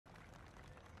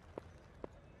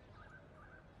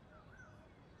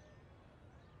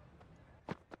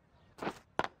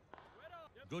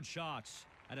Good shot,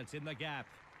 and it's in the gap.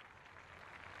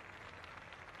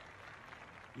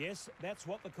 Yes, that's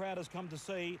what the crowd has come to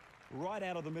see, right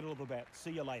out of the middle of the bat.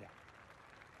 See you later.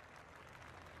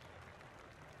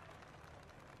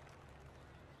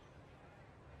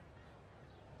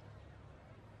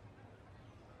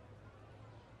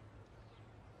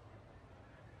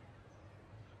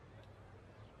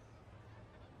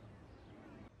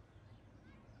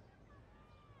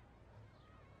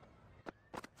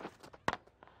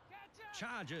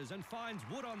 Charges and finds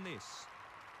wood on this.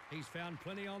 He's found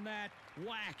plenty on that.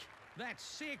 Whack! That's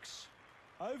 6.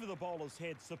 Over the bowler's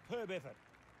head, superb effort.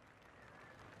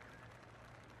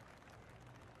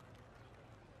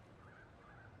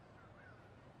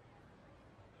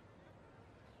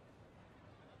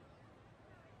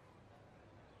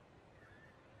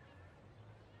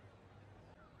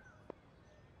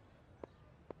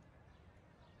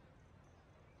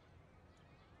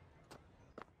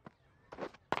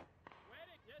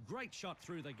 Great shot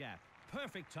through the gap.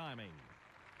 Perfect timing.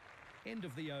 End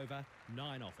of the over,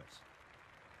 9 off it.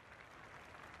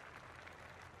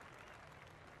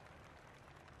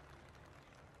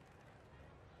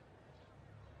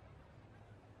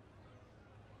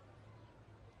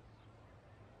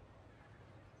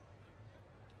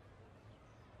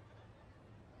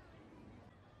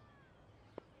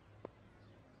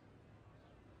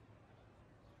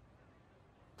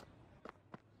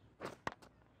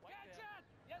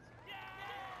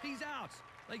 He's out.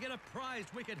 They get a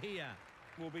prized wicket here.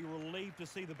 We'll be relieved to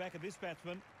see the back of this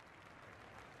batsman.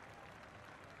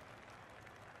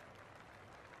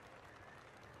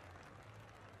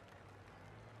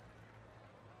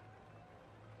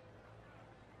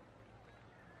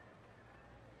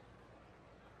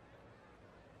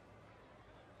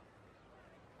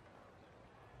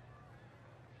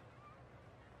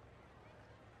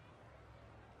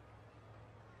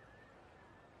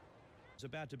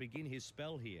 About to begin his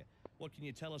spell here. What can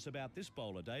you tell us about this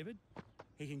bowler, David?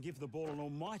 He can give the ball an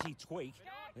almighty tweak.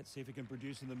 Let's see if he can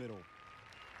produce in the middle.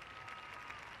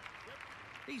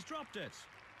 He's dropped it.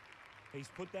 He's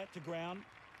put that to ground.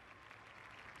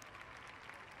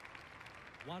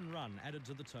 1 run added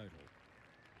to the total.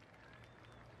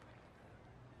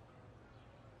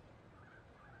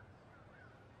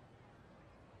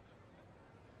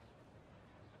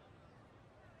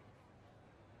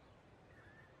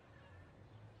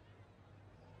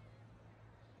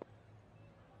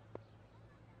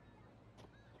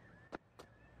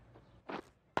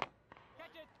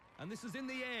 And this is in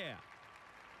the air.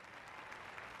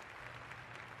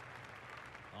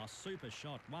 Oh, super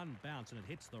shot. 1 bounce and it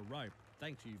hits the rope.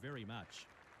 Thank you very much.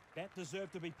 That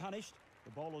deserved to be punished. The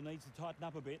bowler needs to tighten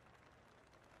up a bit.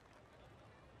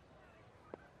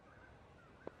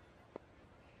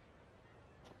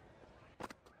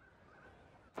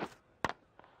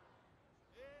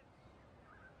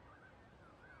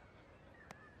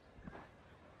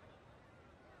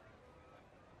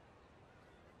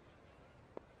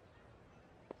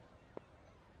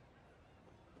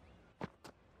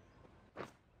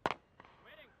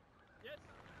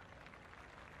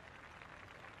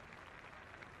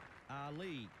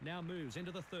 Ali now moves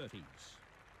into the 30s.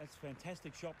 That's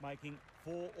fantastic shot making,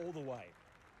 4 all the way.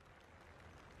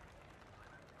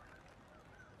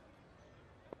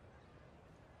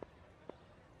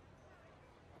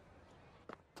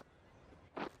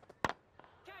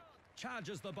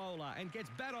 Charges the bowler and gets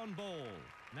bat on ball.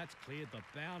 And that's cleared the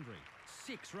boundary.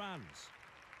 6 runs.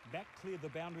 That cleared the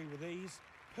boundary with ease,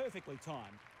 perfectly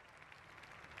timed.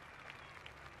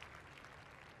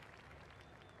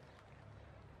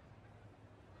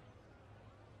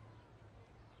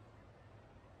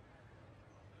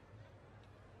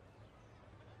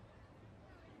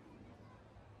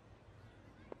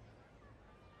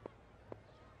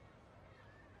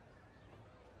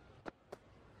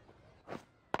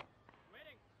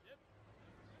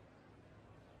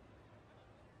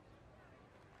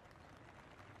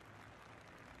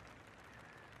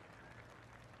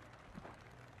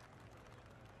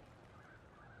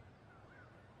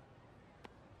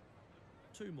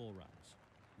 Two more runs.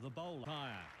 The bowler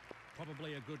higher.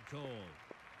 Probably a good call.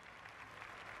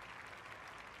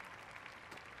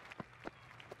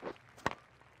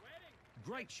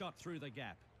 Great shot through the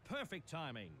gap. Perfect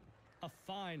timing. A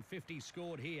fine 50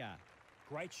 scored here.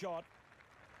 Great shot.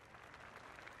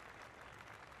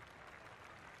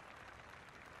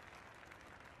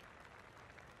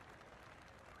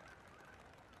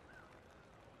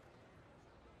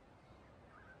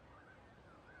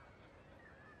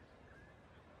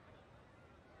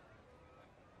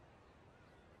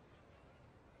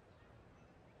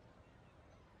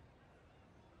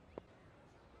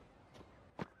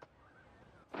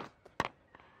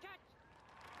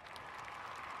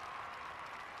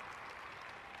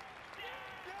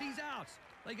 He's out.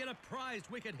 They get a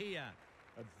prized wicket here.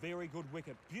 A very good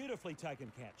wicket. Beautifully taken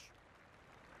catch.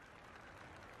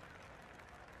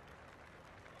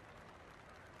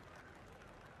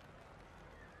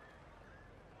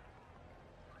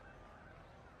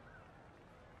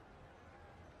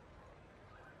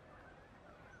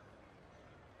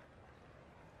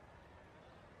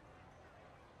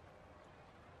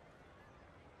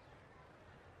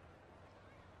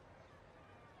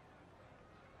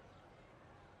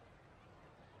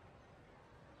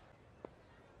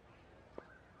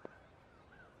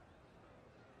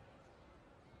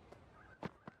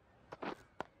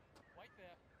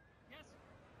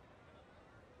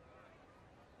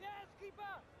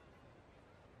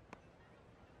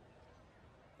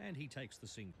 And he takes the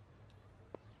single.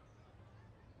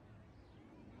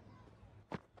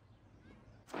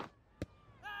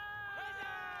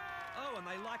 Oh, and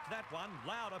they liked that one.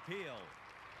 Loud appeal.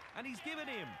 And he's given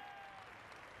him.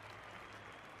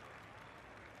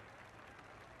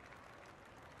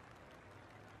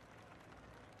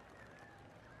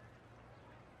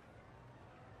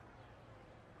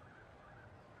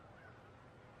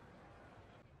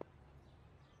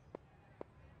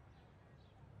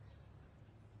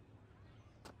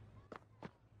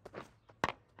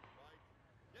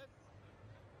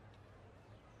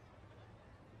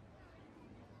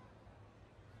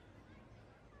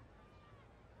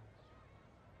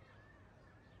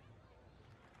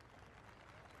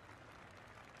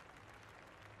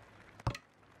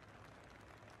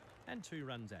 And 2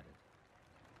 runs added.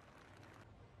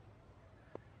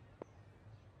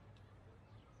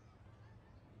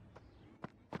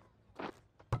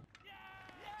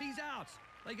 He's out.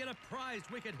 They get a prized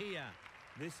wicket here.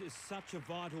 This is such a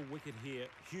vital wicket here.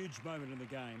 Huge moment in the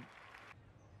game.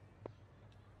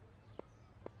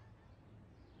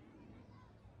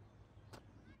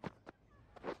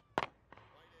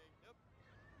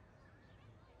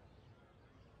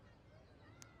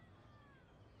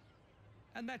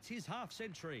 And that's his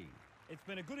half-century. It's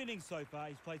been a good innings so far.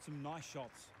 He's played some nice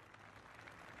shots.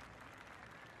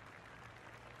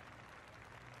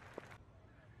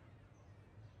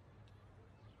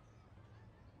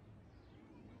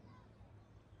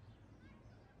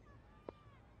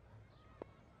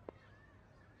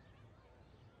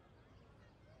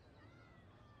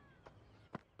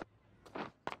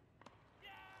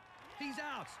 He's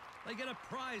out. They get a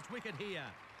prized wicket here.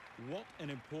 What an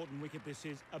important wicket this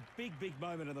is. A big, big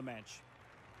moment of the match.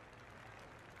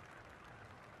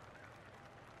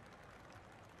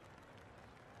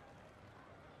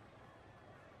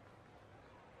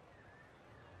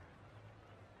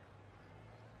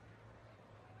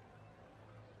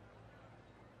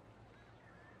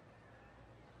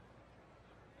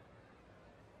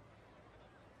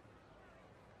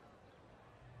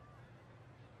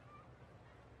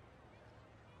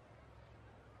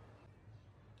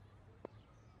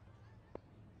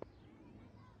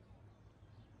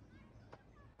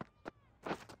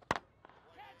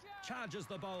 Charges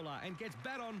the bowler and gets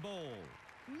bat on ball.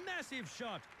 Massive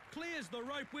shot. Clears the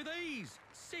rope with ease.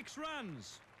 6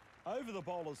 runs. Over the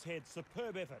bowler's head.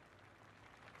 Superb effort.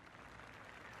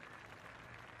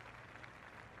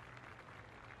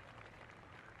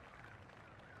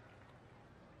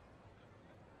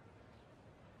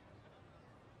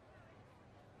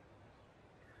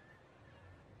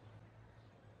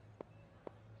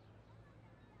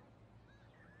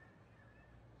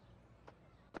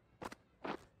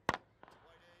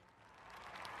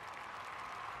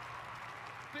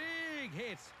 Big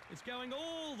hit. It's going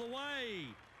all the way.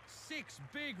 6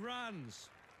 big runs.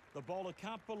 The bowler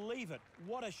can't believe it.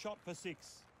 What a shot for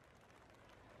 6.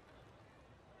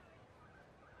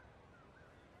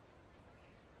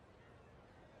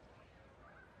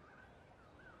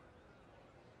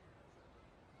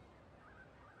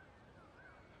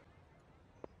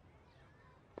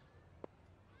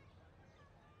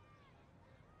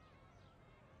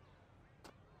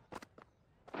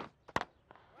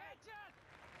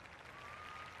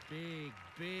 Big,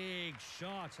 big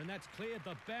shot, and that's cleared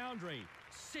the boundary.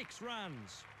 6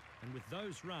 runs. And with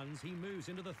those runs, he moves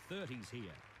into the 30s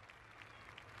here.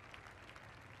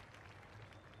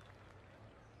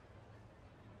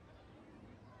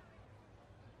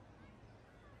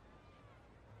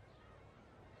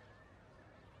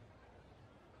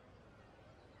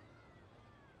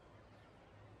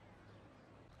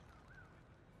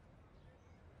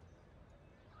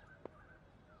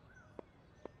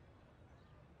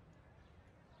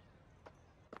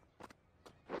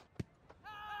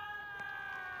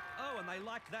 Oh, and they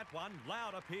liked that one.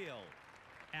 Loud appeal.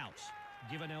 Out.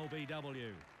 Given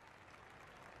LBW.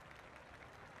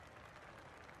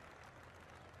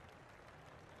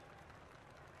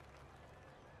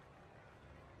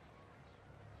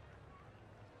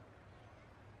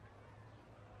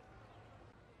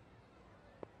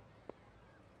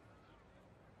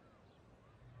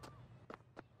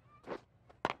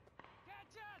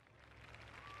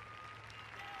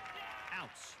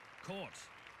 Outs. Caught.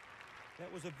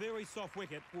 That was a very soft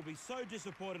wicket. Will be so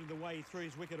disappointed in the way he threw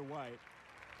his wicket away.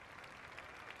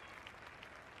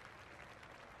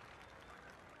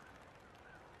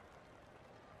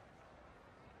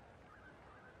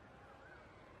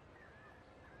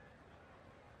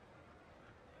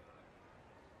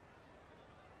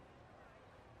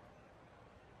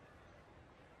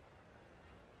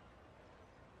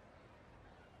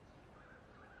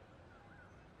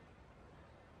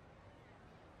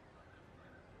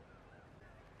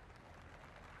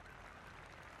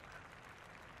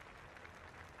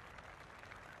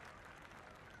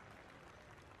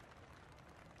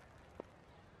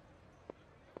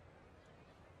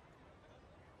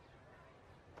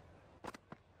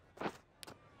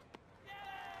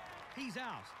 He's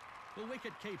out. The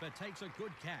wicket-keeper takes a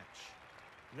good catch.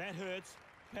 That hurts.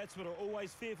 Batsmen are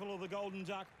always fearful of the golden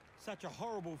duck. Such a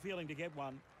horrible feeling to get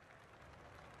one.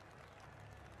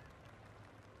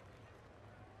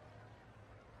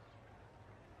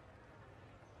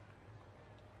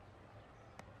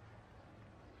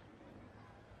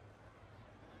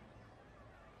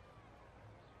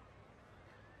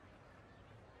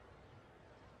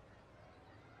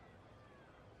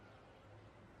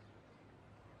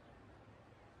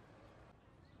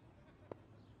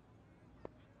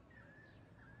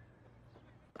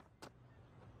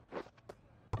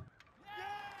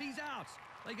 He's out.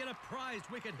 They get a prized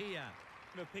wicket here.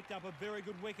 Have picked up a very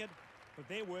good wicket, but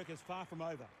their work is far from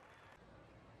over.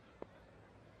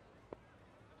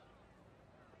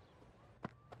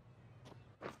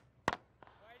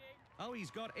 Oh, he's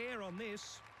got air on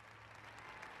this.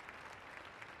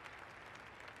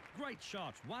 Great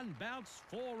shot. One bounce,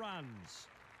 4 runs.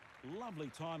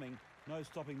 Lovely timing. No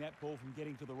stopping that ball from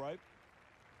getting to the rope.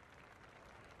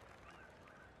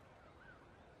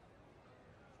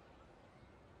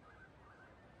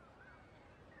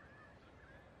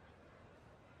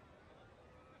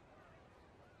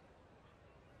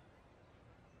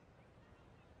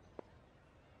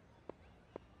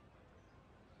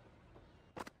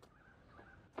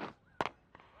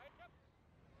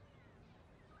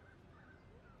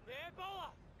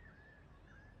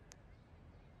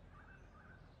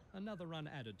 Another run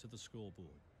added to the scoreboard.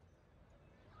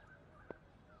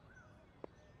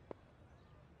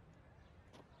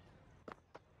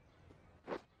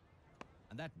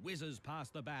 And that whizzes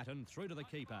past the bat and through to the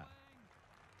keeper.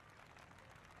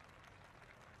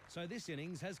 So this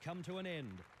innings has come to an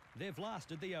end. They've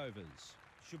lasted the overs.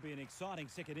 Should be an exciting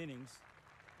second innings.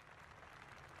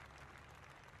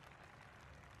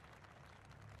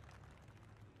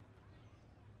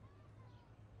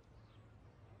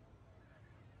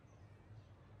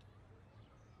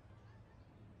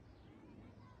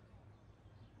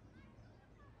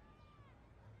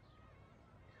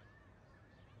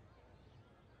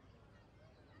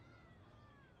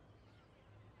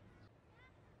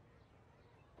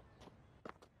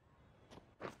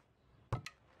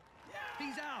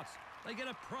 He's out. They get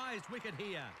a prized wicket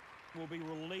here. Will be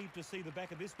relieved to see the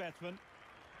back of this batsman.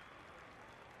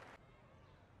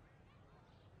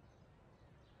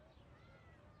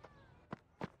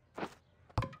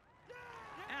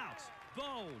 Out.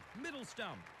 Bowled. Middle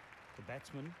stump. The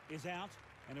batsman is out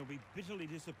and he'll be bitterly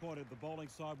disappointed. The bowling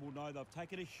side will know they've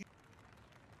taken a huge...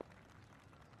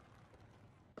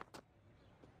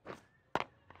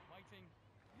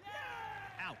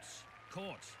 Out.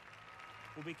 Caught.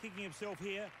 Will be kicking himself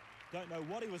here. Don't know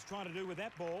what he was trying to do with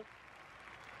that ball.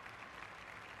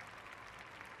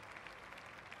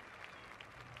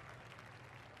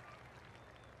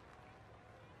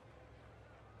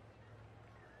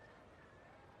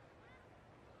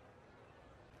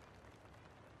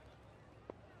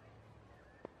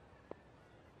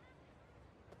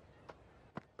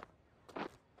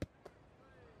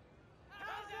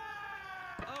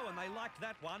 Oh, and they liked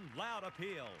that one. Loud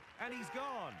appeal. And he's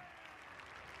gone.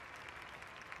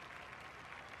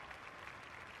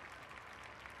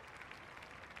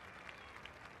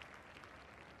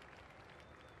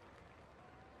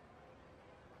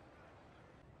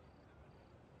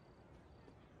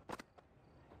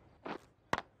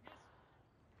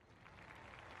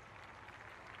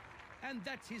 And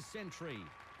that's his century.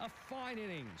 A fine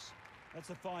innings. That's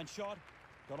a fine shot.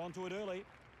 Got onto it early.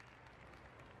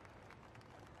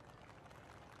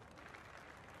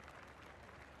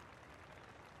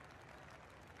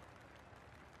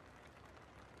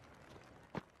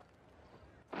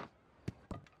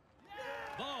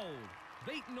 Bowled.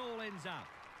 Beaten all ends up.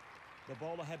 The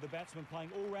bowler had the batsman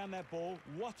playing all round that ball.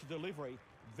 What a delivery.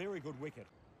 Very good wicket.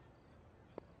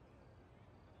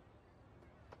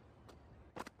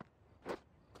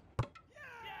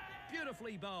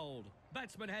 Beautifully bowled.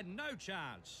 Batsman had no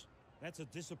chance. That's a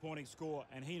disappointing score,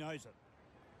 and he knows it.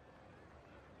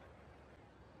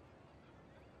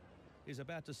 He's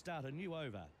about to start a new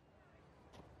over.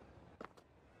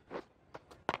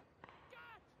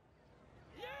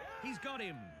 He's got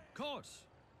him. Caught.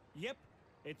 Yep,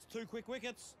 it's 2 quick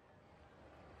wickets.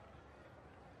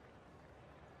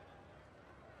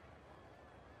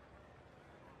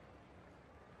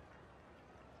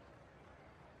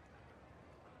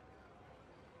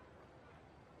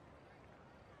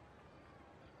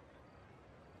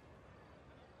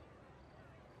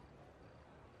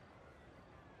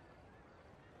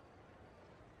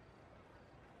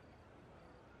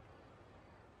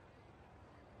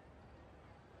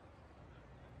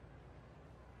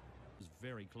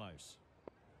 Very close.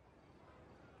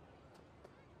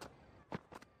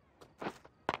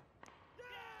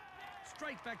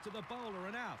 Straight back to the bowler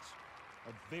and out.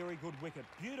 A very good wicket.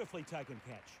 Beautifully taken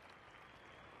catch.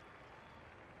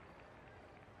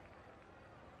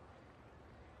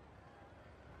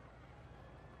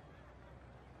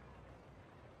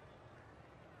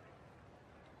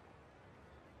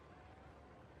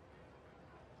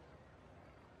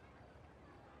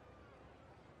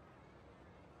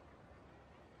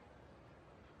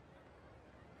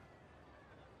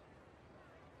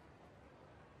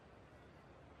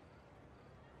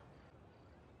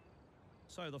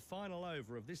 So the final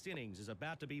over of this innings is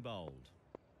about to be bowled.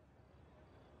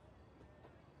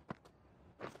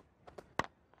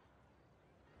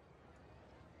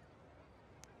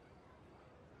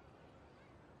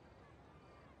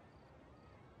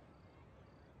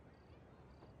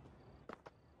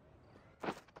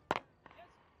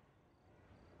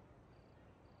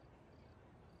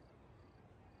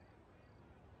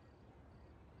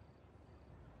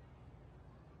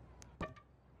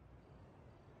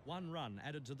 One run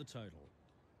added to the total.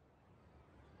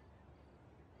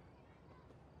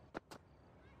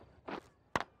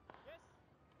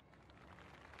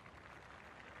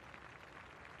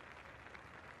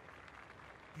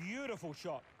 Beautiful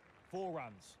shot. 4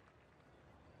 runs.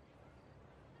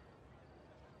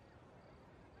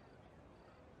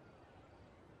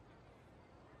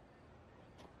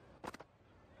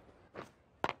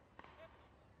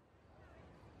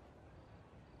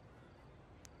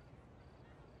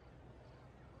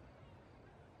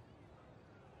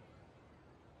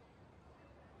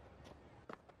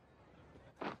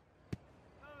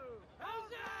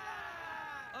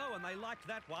 Oh, and they liked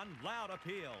that one. Loud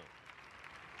appeal.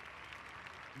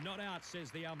 Not out, says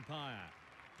the umpire.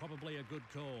 Probably a good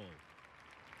call.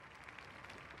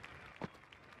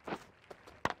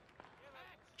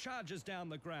 Charges down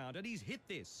the ground, and he's hit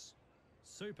this.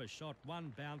 Super shot,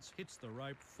 1 bounce, hits the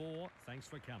rope. 4, thanks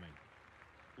for coming.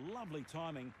 Lovely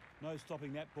timing. No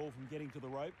stopping that ball from getting to the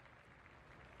rope.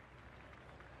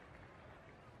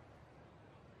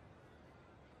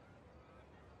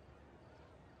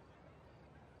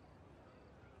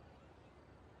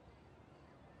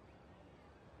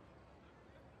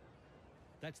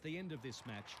 That's the end of this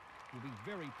match. We'll be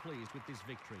very pleased with this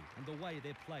victory and the way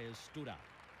their players stood up.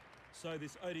 So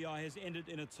this ODI has ended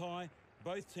in a tie.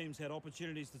 Both teams had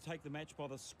opportunities to take the match by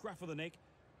the scruff of the neck,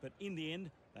 but in the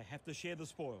end, they have to share the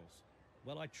spoils.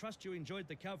 Well, I trust you enjoyed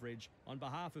the coverage. On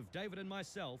behalf of David and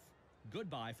myself,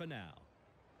 goodbye for now.